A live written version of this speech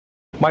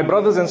My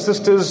brothers and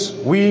sisters,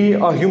 we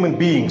are human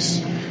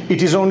beings.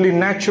 It is only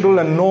natural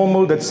and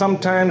normal that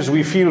sometimes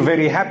we feel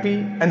very happy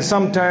and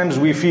sometimes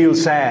we feel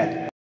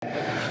sad.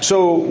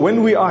 So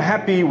when we are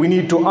happy, we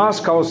need to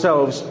ask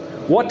ourselves,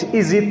 what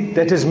is it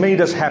that has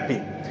made us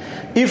happy?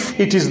 If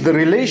it is the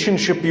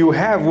relationship you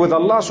have with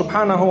Allah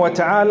subhanahu wa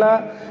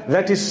ta'ala,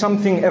 that is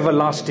something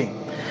everlasting.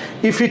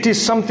 If it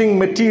is something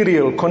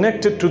material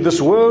connected to this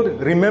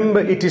world,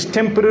 remember it is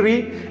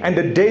temporary, and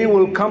a day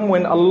will come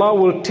when Allah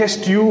will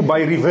test you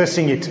by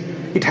reversing it.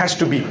 It has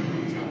to be.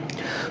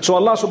 So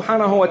Allah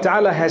subhanahu wa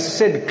ta'ala has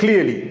said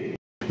clearly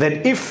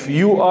that if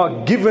you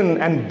are given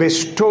and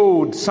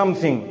bestowed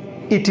something,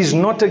 it is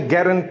not a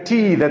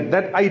guarantee that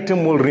that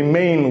item will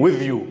remain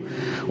with you.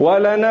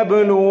 وَلَنَبْلُوَنَّكُمْ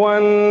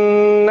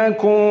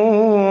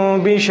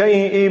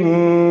بِشَيْءٍ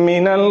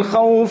مِّنَ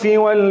الْخَوْفِ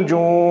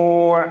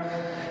وَالْجُوعِ.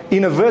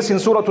 In a verse in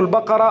Surah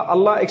Al-Baqarah,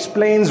 Allah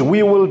explains,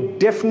 we will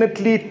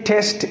definitely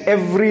test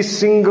every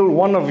single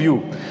one of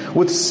you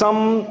with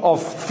some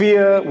of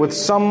fear, with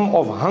some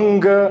of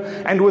hunger,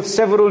 and with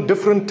several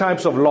different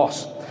types of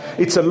loss.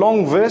 It's a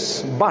long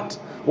verse, but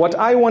what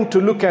I want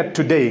to look at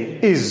today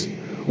is,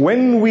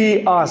 when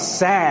we are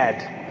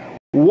sad,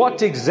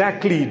 what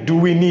exactly do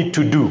we need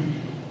to do?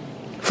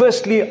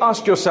 Firstly,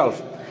 ask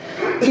yourself,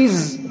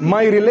 is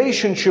my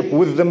relationship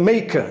with the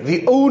Maker,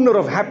 the owner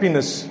of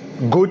happiness,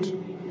 good?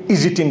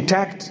 Is it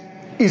intact?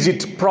 Is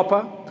it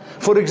proper?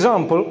 For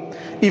example,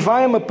 if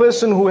I am a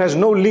person who has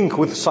no link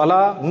with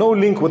Salah, no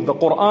link with the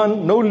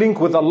Quran, no link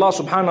with Allah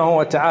subhanahu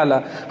wa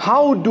ta'ala,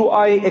 how do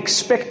I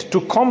expect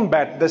to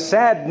combat the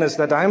sadness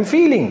that I am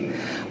feeling?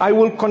 I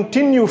will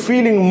continue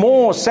feeling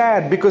more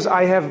sad because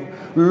I have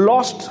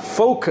lost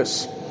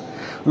focus.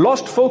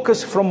 Lost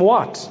focus from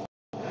what?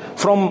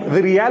 From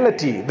the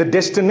reality, the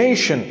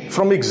destination,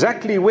 from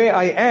exactly where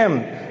I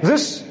am.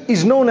 This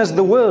is known as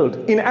the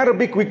world. In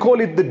Arabic we call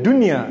it the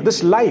dunya,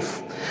 this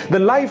life. The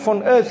life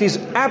on earth is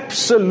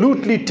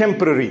absolutely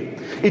temporary.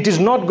 It is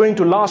not going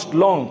to last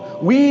long.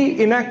 We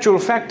in actual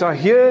fact are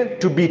here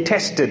to be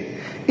tested.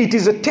 It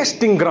is a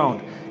testing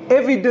ground.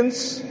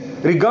 Evidence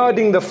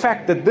regarding the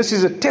fact that this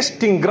is a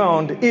testing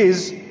ground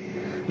is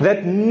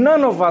that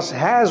none of us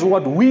has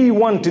what we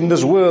want in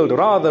this world.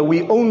 Rather,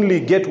 we only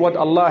get what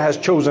Allah has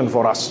chosen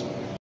for us.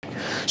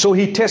 So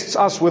He tests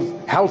us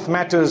with health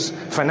matters,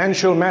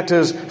 financial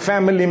matters,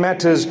 family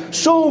matters,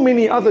 so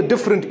many other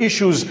different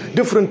issues,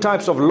 different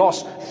types of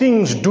loss.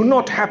 Things do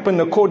not happen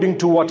according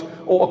to what,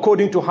 or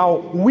according to how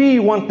we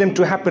want them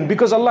to happen,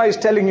 because Allah is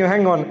telling you,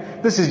 hang on,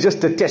 this is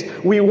just a test.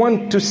 We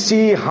want to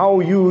see how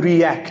you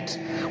react.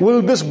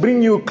 Will this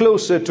bring you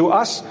closer to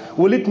us?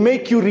 Will it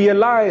make you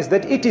realize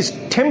that it is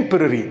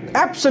temporary,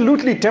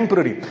 absolutely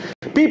temporary?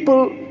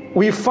 People,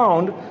 we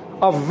found,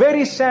 are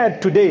very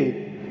sad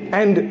today,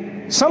 and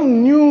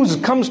some news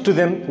comes to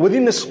them,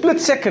 within a split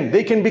second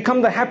they can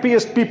become the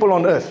happiest people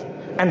on earth,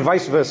 and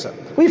vice versa.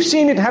 We've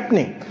seen it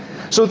happening.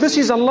 So this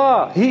is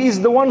Allah. He is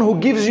the one who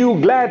gives you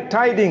glad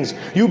tidings.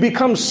 You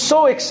become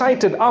so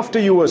excited after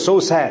you were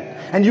so sad,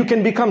 and you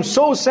can become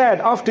so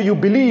sad after you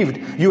believed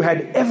you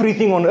had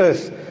everything on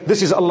earth.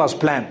 This is Allah's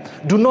plan.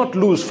 Do not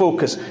lose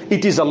focus.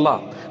 It is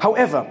Allah.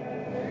 However,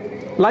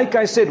 like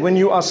I said, when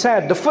you are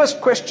sad, the first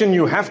question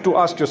you have to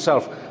ask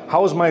yourself,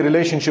 how is my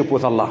relationship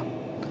with Allah?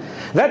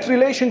 That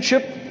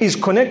relationship is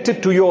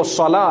connected to your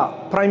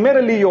salah,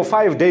 primarily your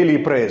 5 daily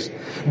prayers.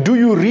 Do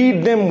you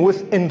read them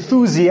with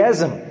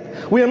enthusiasm?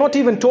 We are not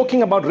even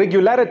talking about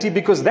regularity,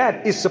 because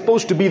that is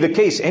supposed to be the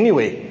case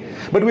anyway.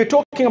 But we're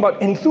talking about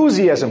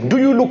enthusiasm. Do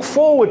you look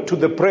forward to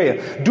the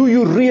prayer? Do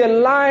you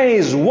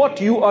realize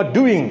what you are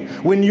doing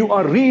when you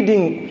are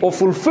reading or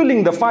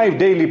fulfilling the 5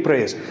 daily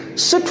prayers?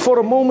 Sit for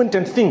a moment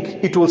and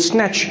think. It will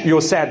snatch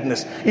your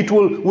sadness. It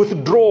will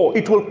withdraw.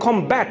 It will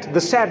combat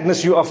the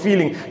sadness you are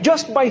feeling.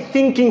 Just by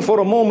thinking for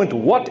a moment,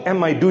 what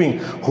am I doing?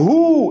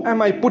 Who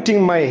am I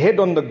putting my head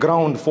on the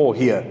ground for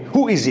here?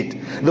 Who is it?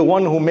 The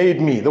one who made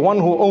me, the one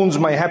who owns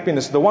my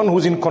happiness, the one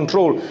who's in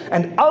control,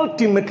 and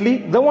ultimately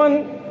the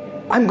one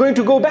I'm going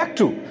to go back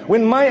to.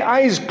 When my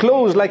eyes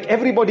close, like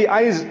everybody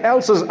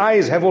else's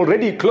eyes have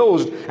already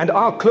closed and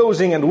are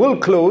closing and will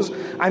close,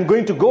 I'm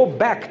going to go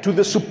back to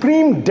the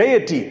supreme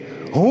deity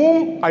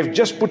whom I've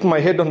just put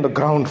my head on the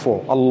ground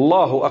for.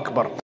 Allahu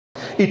Akbar.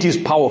 It is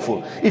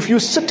powerful. If you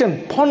sit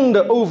and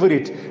ponder over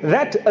it,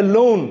 that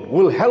alone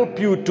will help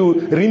you to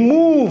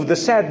remove the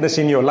sadness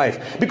in your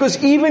life.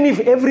 Because even if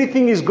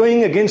everything is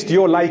going against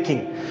your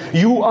liking,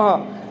 you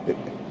are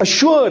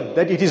assured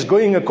that it is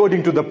going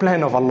according to the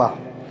plan of Allah.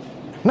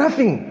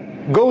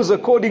 Nothing goes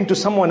according to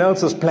someone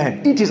else's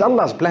plan. It is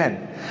Allah's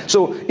plan.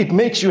 So it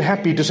makes you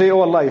happy to say,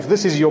 oh Allah, if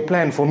this is your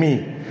plan for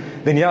me,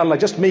 then Ya Allah,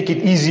 just make it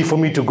easy for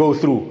me to go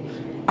through.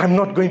 I'm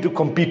not going to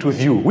compete with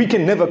you. We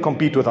can never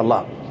compete with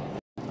Allah.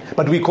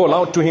 But we call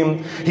out to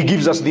Him. He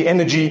gives us the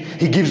energy.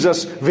 He gives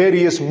us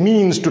various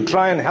means to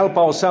try and help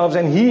ourselves.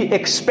 And He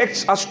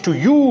expects us to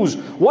use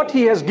what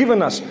He has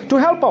given us to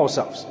help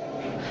ourselves.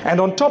 And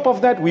on top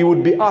of that, we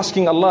would be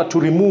asking Allah to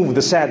remove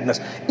the sadness.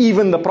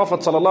 Even the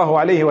Prophet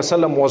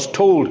ﷺ was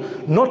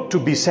told not to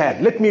be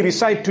sad. Let me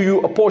recite to you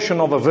a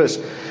portion of a verse.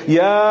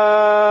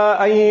 Ya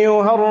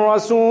ayyuhar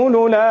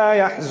rasool la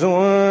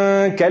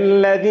yahzunka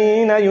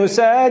alladhina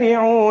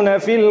yusari'una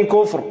fil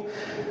kufr.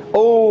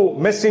 O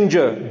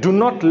messenger, do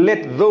not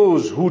let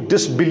those who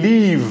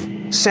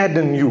disbelieve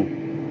sadden you.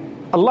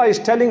 Allah is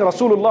telling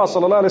Rasulullah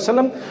sallallahu alaihi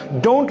wasallam,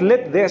 don't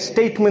let their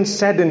statements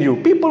sadden you.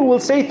 People will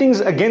say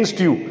things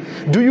against you.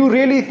 Do you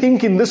really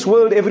think in this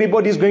world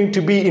everybody is going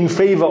to be in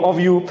favor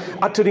of you,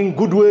 uttering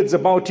good words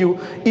about you?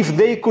 If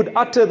they could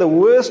utter the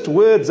worst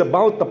words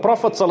about the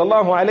Prophet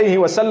sallallahu alaihi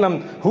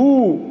wasallam,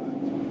 who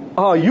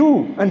are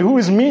you and who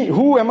is me?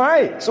 Who am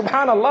I?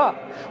 Subhanallah.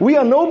 We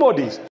are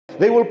nobodies.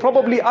 They will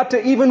probably utter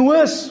even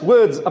worse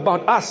words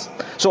about us.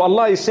 So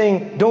Allah is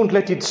saying, don't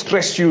let it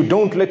stress you,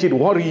 don't let it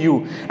worry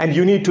you. And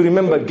you need to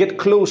remember, get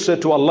closer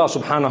to Allah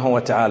subhanahu wa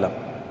ta'ala.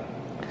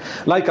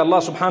 Like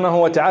Allah subhanahu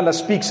wa ta'ala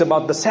speaks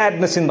about the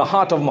sadness in the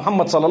heart of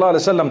Muhammad sallallahu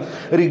alaihi wasallam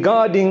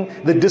regarding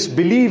the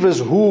disbelievers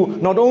who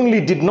not only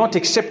did not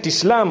accept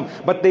Islam,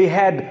 but they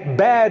had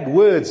bad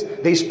words.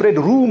 They spread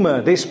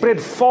rumor, they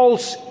spread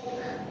false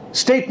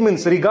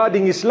statements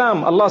regarding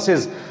Islam. Allah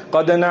says,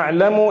 قَدْ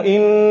نَعْلَمُ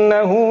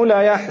إِنَّهُ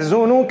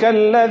لَيَحْزُنُكَ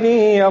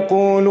الَّذِي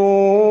يَقُولُونَ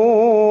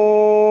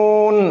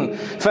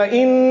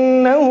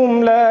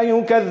فَإِنَّهُمْ لَا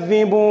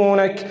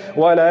يُكَذِّبُونَكَ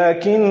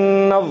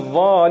وَلَكِنَّ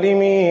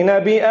الظَّالِمِينَ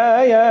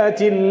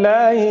بِآيَاتِ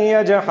اللَّهِ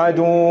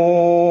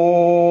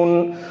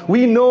يَجْحَدُونَ.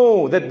 We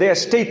know that their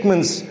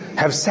statements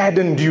have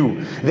saddened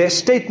you. Their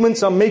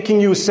statements are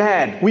making you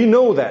sad. We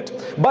know that.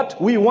 But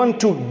we want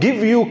to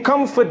give you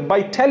comfort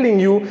by telling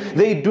you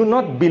they do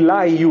not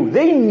belie you.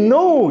 They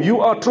know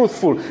you are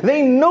truthful.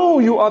 They know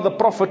you are the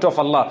Prophet of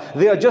Allah.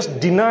 They are just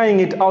denying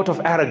it out of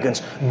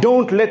arrogance.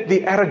 Don't let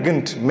the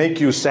arrogant make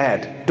you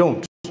sad.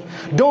 Don't.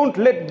 Don't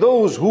let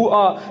those who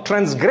are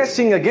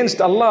transgressing against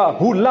Allah,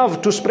 who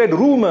love to spread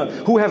rumor,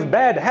 who have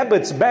bad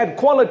habits, bad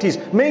qualities,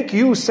 make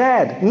you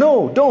sad.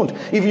 No, don't.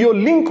 If your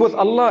link with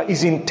Allah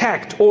is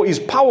intact or is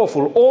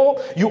powerful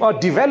or you are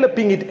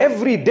developing it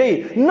every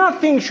day,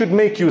 nothing should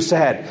make you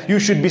sad. You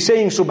should be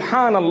saying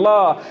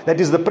Subhanallah, that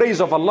is the praise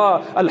of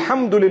Allah.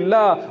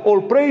 Alhamdulillah,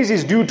 all praise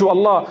is due to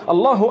Allah.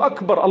 Allahu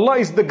Akbar, Allah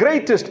is the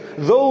greatest.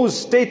 Those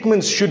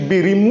statements should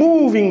be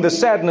removing the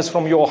sadness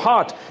from your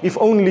heart if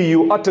only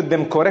you uttered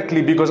them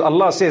correctly. Because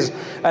Allah says,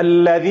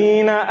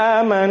 الَّذِينَ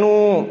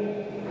آمَنُوا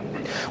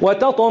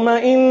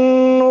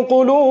وَتَطْمَئِنُّ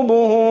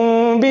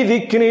قُلُوبُهُمْ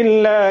بِذِكْرِ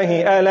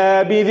اللَّهِ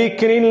أَلَا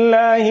بِذِكْرِ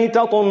اللَّهِ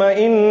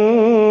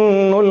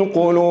تَطْمَئِنُّ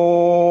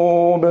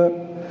الْقُلُوبُ.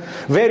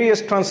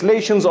 Various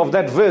translations of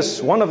that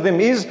verse. One of them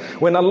is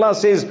when Allah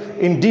says,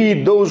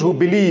 indeed those who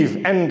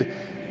believe and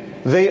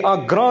they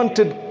are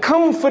granted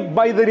comfort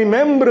by the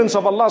remembrance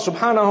of Allah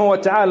subhanahu wa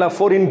ta'ala,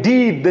 for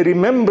indeed the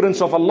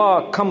remembrance of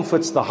Allah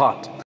comforts the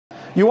heart.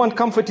 You want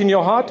comfort in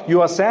your heart?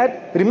 You are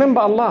sad?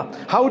 Remember Allah.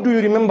 How do you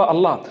remember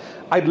Allah?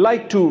 I'd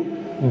like to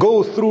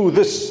go through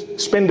this,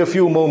 spend a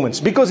few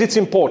moments, because it's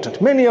important.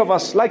 Many of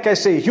us, like I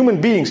say,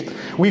 human beings,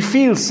 we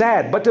feel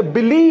sad, but a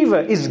believer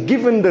is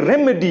given the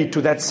remedy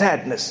to that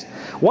sadness.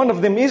 One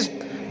of them is,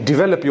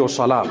 develop your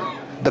salah,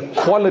 the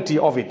quality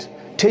of it.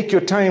 Take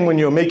your time when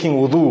you're making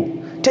wudu.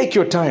 Take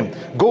your time.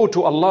 Go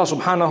to Allah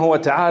subhanahu wa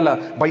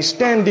ta'ala by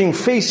standing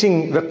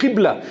facing the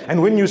Qibla.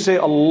 And when you say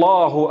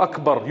Allahu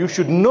Akbar, you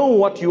should know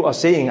what you are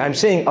saying. I'm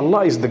saying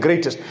Allah is the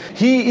greatest.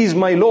 He is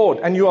my Lord.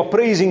 And you are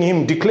praising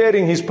Him,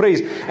 declaring His praise.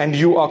 And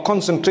you are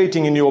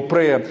concentrating in your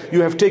prayer.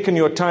 You have taken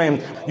your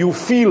time. You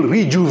feel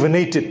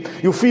rejuvenated.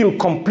 You feel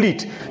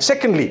complete.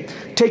 Secondly,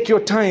 take your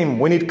time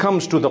when it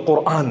comes to the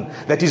Quran.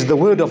 That is the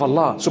word of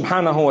Allah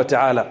subhanahu wa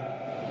ta'ala.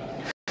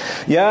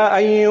 يا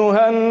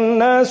أيها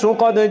الناس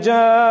قد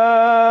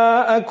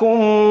جاءكم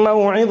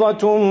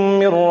موعظة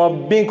من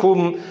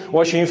ربكم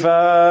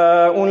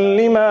وشفاء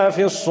لما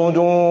في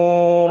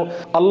الصدور.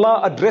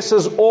 Allah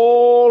addresses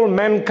all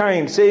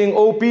mankind saying,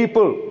 O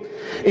people,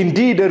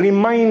 indeed a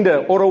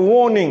reminder or a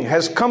warning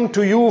has come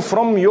to you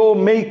from your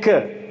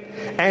Maker,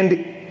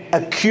 and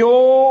a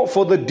cure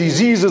for the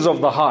diseases of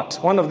the heart.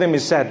 One of them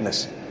is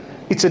sadness.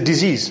 It's a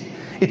disease.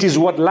 It is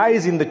what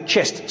lies in the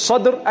chest.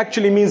 Sadr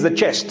actually means the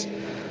chest.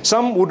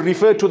 Some would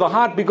refer to the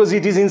heart because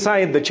it is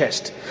inside the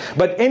chest.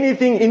 But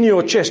anything in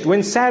your chest,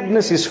 when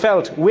sadness is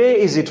felt, where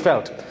is it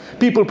felt?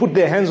 People put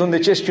their hands on their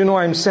chest, you know,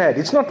 I'm sad.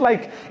 It's not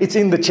like it's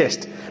in the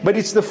chest, but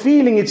it's the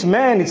feeling, it's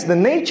man, it's the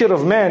nature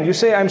of man. You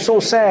say, I'm so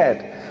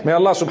sad. May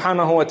Allah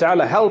subhanahu wa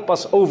ta'ala help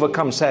us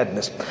overcome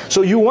sadness.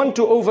 So you want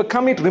to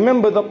overcome it,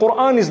 remember the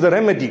Quran is the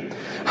remedy.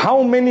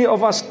 How many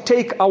of us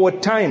take our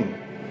time?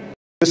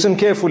 Listen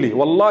carefully,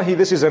 wallahi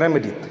this is a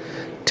remedy.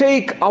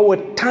 Take our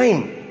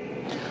time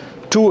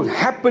to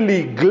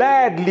happily,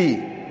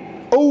 gladly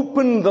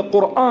open the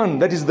Quran,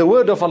 that is the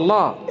word of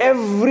Allah,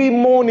 every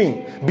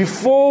morning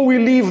before we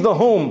leave the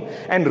home,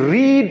 and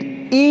read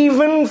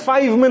even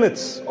 5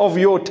 minutes of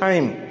your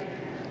time.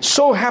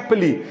 so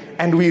happily,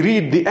 and we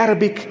read the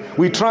Arabic,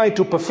 we try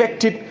to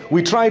perfect it,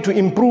 we try to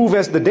improve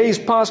as the days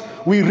pass,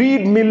 we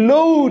read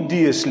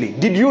melodiously.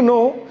 Did you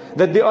know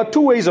that there are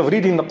two ways of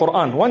reading the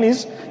Quran? One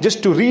is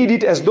just to read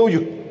it as though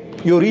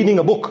you're reading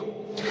a book.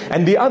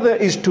 And the other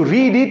is to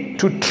read it,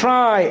 to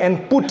try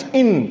and put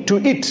into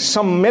it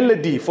some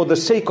melody for the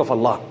sake of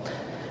Allah.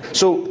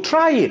 So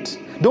try it.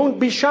 Don't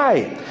be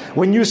shy.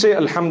 When you say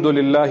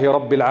Alhamdulillahi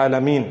Rabbil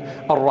Alameen,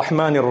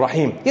 Ar-Rahman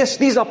Ar-Rahim. Yes,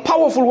 these are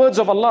powerful words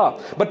of Allah.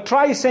 But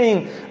try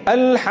saying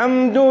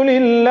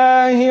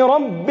Alhamdulillahi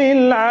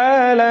Rabbil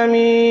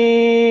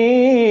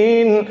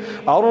Alameen,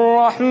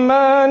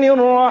 Ar-Rahman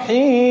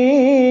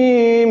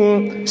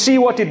Ar-Rahim. See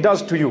what it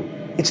does to you.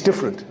 It's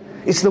different.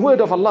 It's the word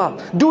of Allah.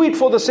 Do it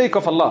for the sake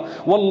of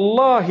Allah.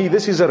 Wallahi,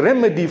 this is a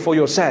remedy for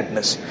your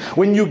sadness.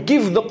 When you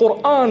give the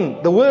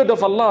Quran, the word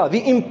of Allah,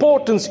 the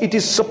importance it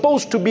is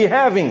supposed to be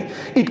having,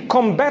 it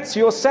combats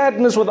your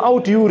sadness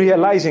without you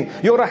realizing.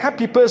 You're a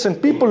happy person.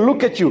 People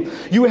look at you.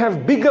 You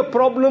have bigger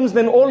problems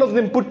than all of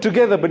them put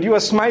together, but you are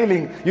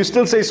smiling. You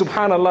still say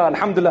Subhanallah,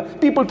 Alhamdulillah.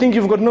 People think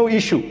you've got no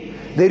issue.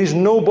 There is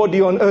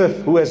nobody on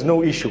earth who has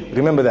no issue.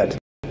 Remember that.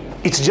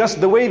 It's just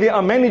the way they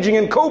are managing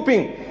and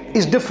coping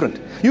is different.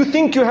 You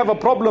think you have a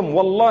problem,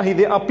 wallahi,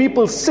 there are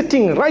people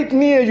sitting right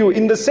near you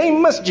in the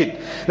same masjid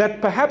that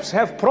perhaps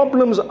have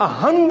problems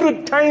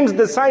 100 times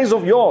the size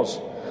of yours,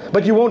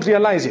 but you won't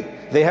realize it.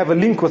 They have a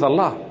link with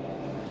Allah.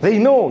 They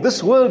know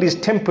this world is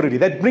temporary.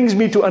 That brings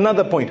me to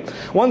another point.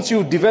 Once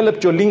you've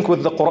developed your link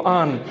with the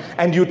Quran,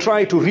 and you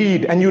try to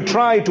read, and you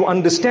try to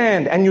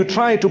understand, and you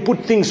try to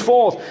put things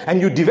forth, and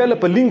you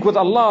develop a link with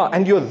Allah,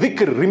 and your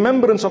dhikr,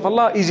 remembrance of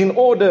Allah is in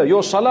order,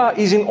 your salah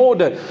is in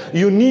order,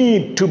 you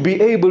need to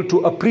be able to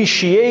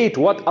appreciate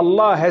what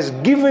Allah has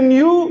given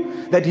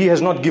you that He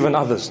has not given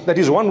others. That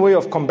is one way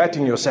of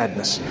combating your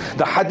sadness.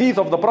 The hadith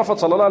of the Prophet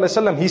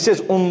ﷺ, he says,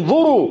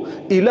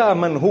 "Unzuru ila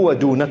man huwa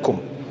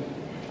dunakum."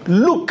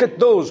 Look at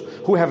those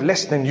who have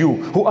less than you,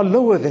 who are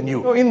lower than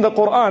you. In the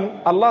Quran,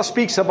 Allah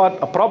speaks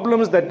about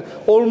problems that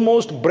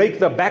almost break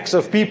the backs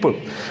of people.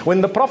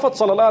 When the Prophet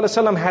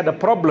ﷺ had a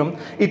problem,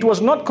 it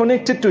was not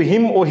connected to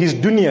him or his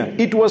dunya.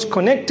 It was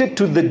connected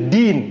to the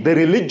deen, the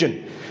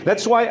religion.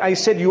 That's why I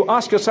said you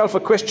ask yourself a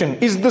question.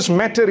 Is this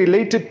matter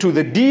related to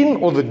the deen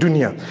or the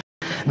dunya?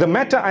 The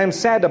matter I am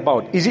sad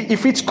about,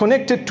 if it's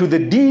connected to the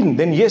deen,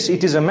 then yes,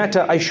 it is a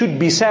matter I should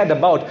be sad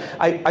about.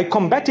 I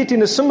combat it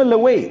in a similar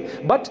way.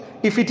 But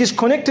if it is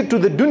connected to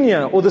the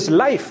dunya or this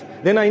life,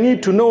 then I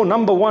need to know,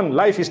 number one,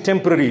 life is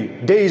temporary.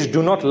 Days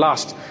do not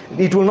last.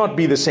 It will not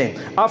be the same.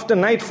 After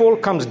nightfall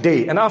comes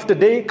day, and after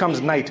day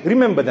comes night.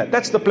 Remember that.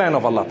 That's the plan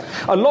of Allah.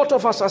 A lot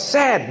of us are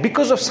sad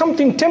because of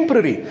something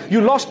temporary. You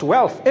lost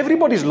wealth.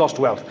 Everybody's lost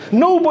wealth.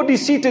 Nobody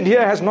seated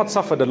here has not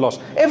suffered a loss.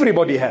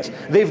 Everybody has.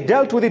 They've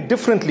dealt with it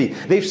differently.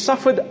 They've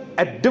suffered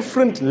at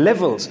different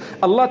levels.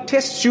 Allah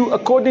tests you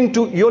according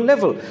to your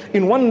level.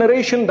 In one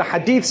narration, the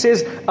hadith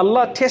says,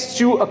 Allah tests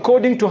you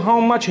according to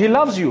how much He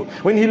loves you.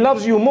 When He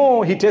loves you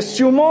more, He tests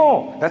you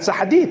more. That's a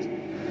hadith.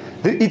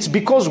 It's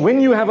because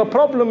when you have a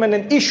problem and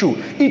an issue,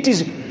 it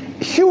is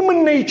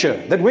human nature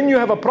that when you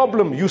have a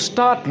problem, you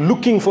start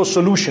looking for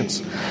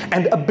solutions.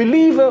 And a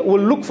believer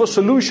will look for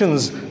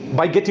solutions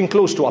by getting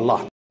close to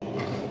Allah.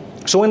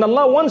 So when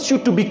Allah wants you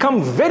to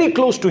become very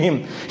close to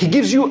Him, He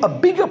gives you a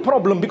bigger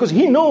problem because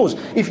He knows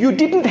if you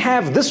didn't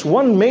have this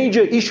one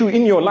major issue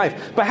in your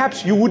life,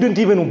 perhaps you wouldn't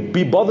even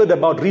be bothered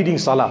about reading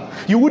salah.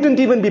 You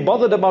wouldn't even be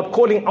bothered about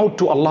calling out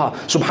to Allah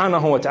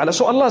subhanahu wa ta'ala.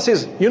 So Allah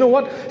says, you know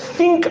what?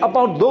 Think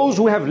about those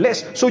who have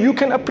less so you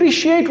can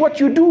appreciate what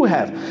you do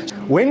have.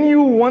 When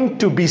you want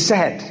to be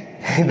sad,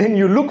 then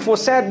you look for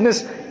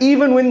sadness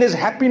even when there's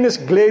happiness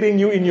glaring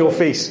you in your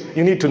face.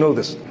 You need to know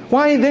this.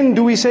 Why then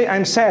do we say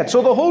I'm sad?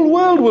 So the whole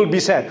world will be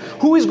sad.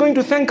 Who is going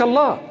to thank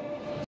Allah?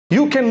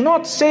 You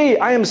cannot say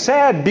I am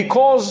sad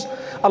because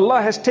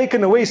Allah has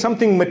taken away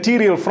something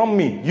material from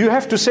me. You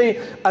have to say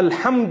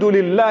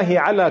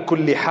Alhamdulillahi ala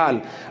kulli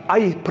hal.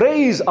 I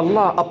praise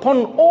Allah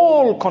upon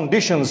all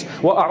conditions.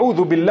 Wa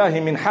a'udhu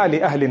billahi min hali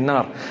ahli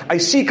nar. I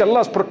seek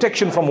Allah's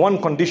protection from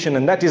one condition,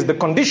 and that is the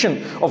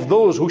condition of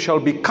those who shall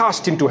be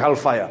cast into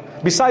hellfire.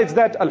 Besides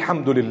that,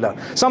 Alhamdulillah.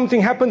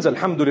 Something happens,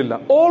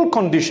 Alhamdulillah. All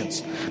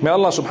conditions. May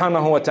Allah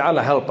subhanahu wa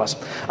ta'ala help us.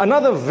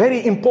 Another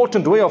very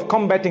important way of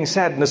combating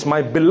sadness,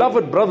 my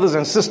beloved brothers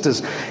and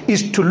sisters,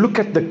 is to look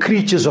at the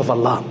creatures of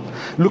Allah.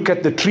 Look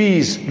at the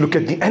trees, look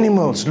at the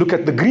animals, look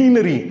at the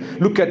greenery,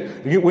 look at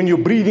when you're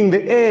breathing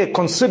the air,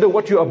 consider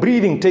what you are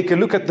breathing. Take a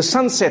look at the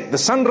sunset, the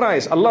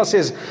sunrise. Allah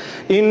says,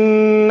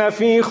 Inna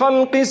fi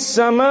khalqis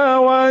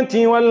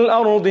samawati wal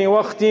ardi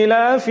wa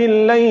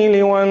ikhtilafil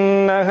layli wan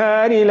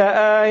nahari la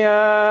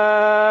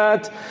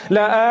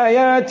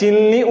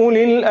ayatin li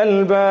ulil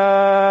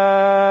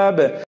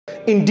albab.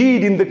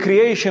 Indeed, in the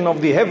creation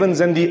of the heavens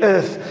and the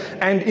earth,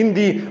 and in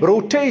the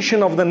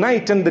rotation of the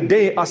night and the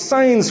day, are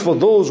signs for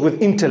those with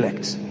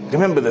intellect.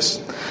 Remember this.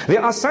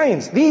 There are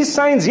signs. These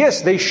signs,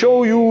 yes, they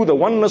show you the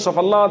oneness of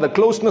Allah, the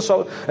closeness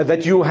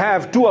that you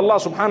have to Allah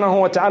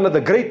subhanahu wa ta'ala,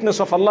 the greatness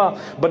of Allah,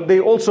 but they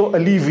also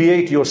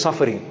alleviate your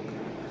suffering.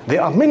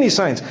 There are many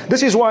signs.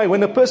 This is why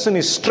when a person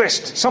is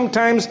stressed,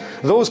 sometimes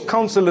those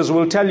counselors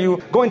will tell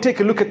you, go and take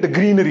a look at the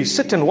greenery,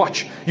 sit and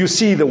watch. You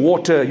see the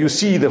water, you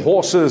see the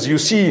horses, you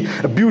see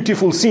a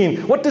beautiful scene.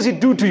 What does it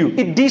do to you?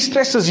 It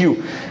de-stresses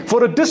you.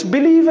 For a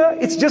disbeliever,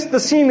 it's just the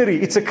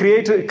scenery. It's a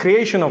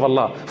creation of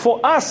Allah. For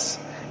us,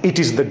 it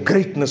is the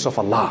greatness of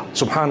Allah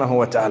subhanahu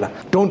wa ta'ala.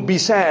 Don't be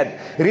sad.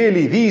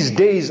 Really, these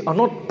days are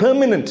not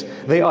permanent.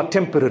 They are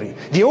temporary.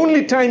 The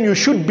only time you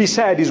should be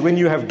sad is when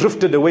you have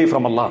drifted away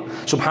from Allah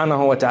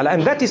subhanahu wa ta'ala.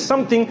 And that is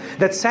something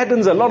that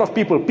saddens a lot of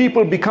people.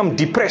 People become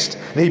depressed.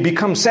 They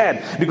become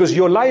sad because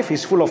your life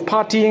is full of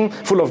partying,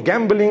 full of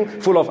gambling,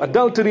 full of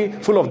adultery,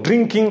 full of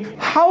drinking.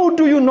 How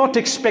do you not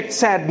expect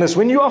sadness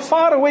when you are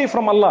far away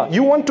from Allah?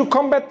 You want to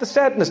combat the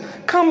sadness.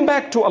 Come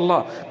back to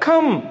Allah.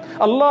 Come.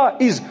 Allah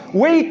is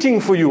waiting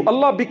for you.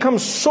 Allah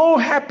becomes so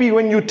happy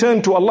when you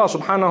turn to Allah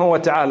subhanahu wa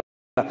ta'ala.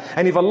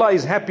 And if Allah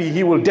is happy,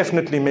 He will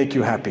definitely make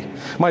you happy.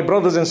 My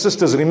brothers and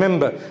sisters,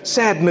 remember,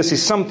 sadness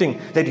is something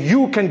that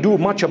you can do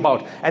much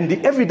about. And the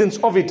evidence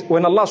of it,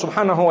 when Allah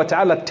subhanahu wa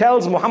ta'ala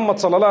tells Muhammad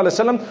sallallahu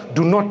alayhi wa sallam,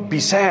 do not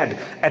be sad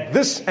at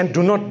this and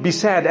do not be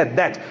sad at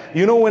that.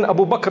 You know, when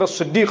Abu Bakr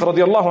as-Siddiq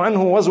radiallahu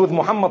anhu was with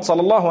Muhammad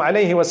sallallahu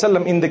alayhi wa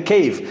sallam in the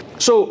cave.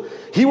 So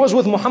he was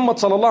with Muhammad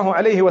sallallahu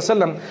alayhi wa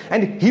sallam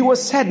and he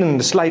was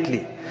saddened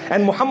slightly.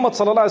 And Muhammad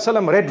sallallahu alaihi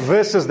wasallam read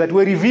verses that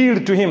were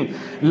revealed to him.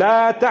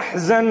 La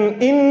tahzan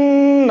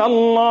inna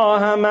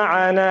Allah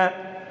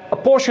ma'ana. A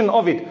portion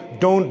of it,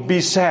 don't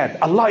be sad.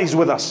 Allah is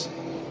with us. Do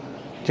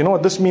you know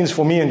what this means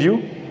for me and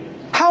you?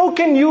 How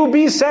can you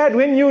be sad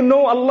when you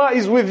know Allah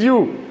is with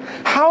you?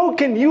 How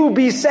can you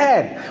be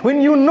sad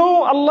when you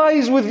know Allah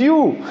is with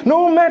you?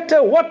 No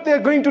matter what they're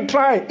going to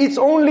try, it's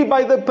only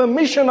by the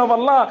permission of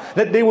Allah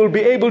that they will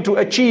be able to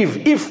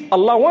achieve if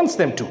Allah wants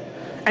them to.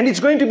 And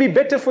it's going to be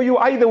better for you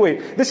either way.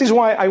 This is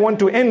why I want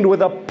to end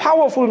with a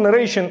powerful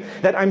narration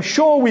that I'm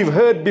sure we've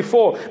heard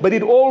before, but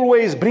it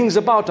always brings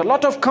about a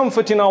lot of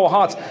comfort in our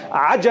hearts.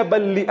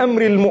 عَجَبًا لِأَمْرِ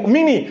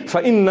الْمُؤْمِنِ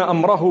فَإِنَّ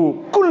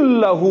أَمْرَهُ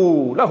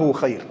كُلَّهُ لَهُ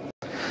خَيْرٌ.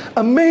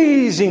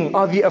 Amazing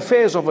are the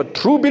affairs of a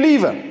true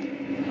believer.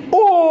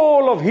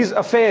 All of his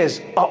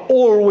affairs are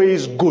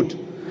always good.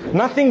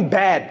 Nothing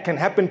bad can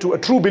happen to a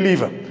true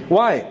believer.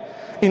 Why?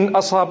 إن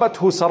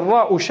أصابته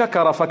سراء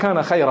شكر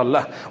فكان خيرا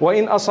له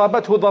وإن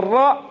أصابته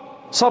ضراء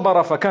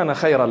صبر فكان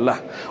خيرا له.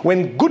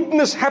 When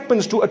goodness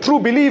happens to a true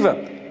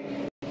believer,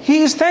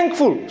 he is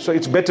thankful, so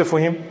it's better for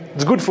him,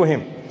 it's good for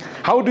him.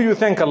 How do you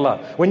thank Allah?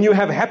 When you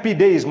have happy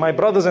days, my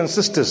brothers and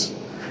sisters.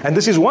 And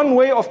this is one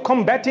way of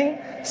combating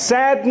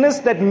sadness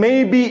that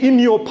may be in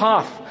your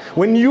path.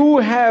 When you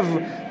have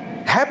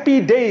happy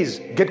days,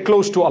 get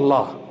close to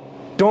Allah.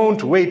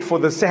 Don't wait for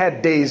the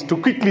sad days to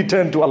quickly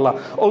turn to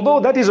Allah. Although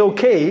that is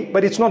okay,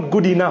 but it's not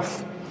good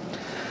enough.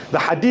 The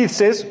hadith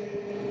says,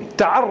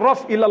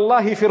 تَعَرَّفْ إِلَى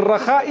اللَّهِ فِي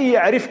الرَّخَاءِ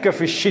يَعْرِفْكَ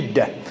فِي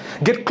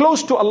الشِّدَّةِ. Get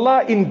close to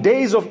Allah in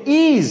days of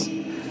ease.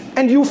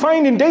 And you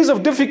find in days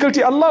of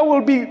difficulty, Allah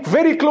will be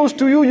very close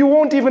to you. You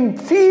won't even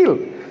feel.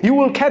 You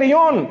will carry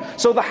on.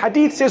 So the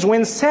hadith says,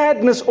 when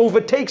sadness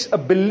overtakes a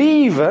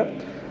believer,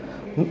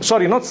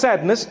 sorry, not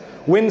sadness,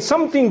 when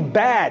something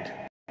bad,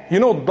 you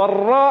know,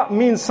 darra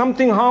means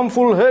something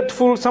harmful,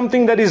 hurtful,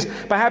 something that is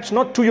perhaps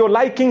not to your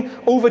liking,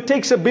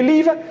 overtakes a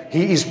believer,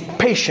 he is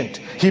patient.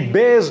 He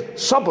bears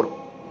sabr.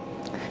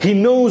 He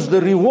knows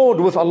the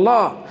reward with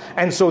Allah.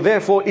 And so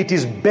therefore it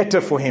is better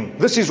for him.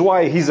 This is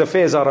why his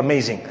affairs are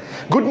amazing.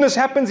 Goodness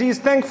happens, he is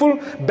thankful.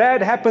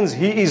 Bad happens,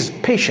 he is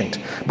patient.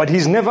 But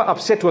he's never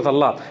upset with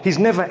Allah. He's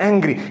never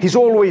angry. He's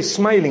always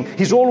smiling.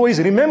 He's always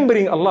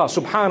remembering Allah.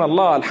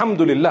 Subhanallah,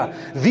 alhamdulillah.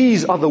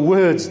 These are the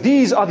words,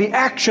 these are the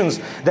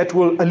actions that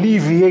will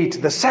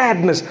alleviate the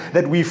sadness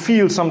that we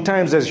feel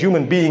sometimes as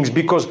human beings,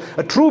 because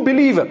a true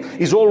believer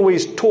is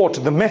always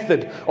taught the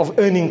method of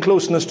earning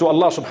closeness to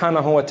Allah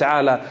subhanahu wa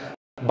ta'ala,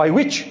 by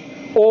which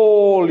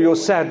all your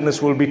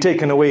sadness will be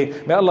taken away.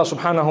 May Allah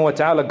subhanahu wa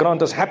ta'ala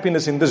grant us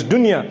happiness in this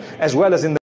dunya as well as in the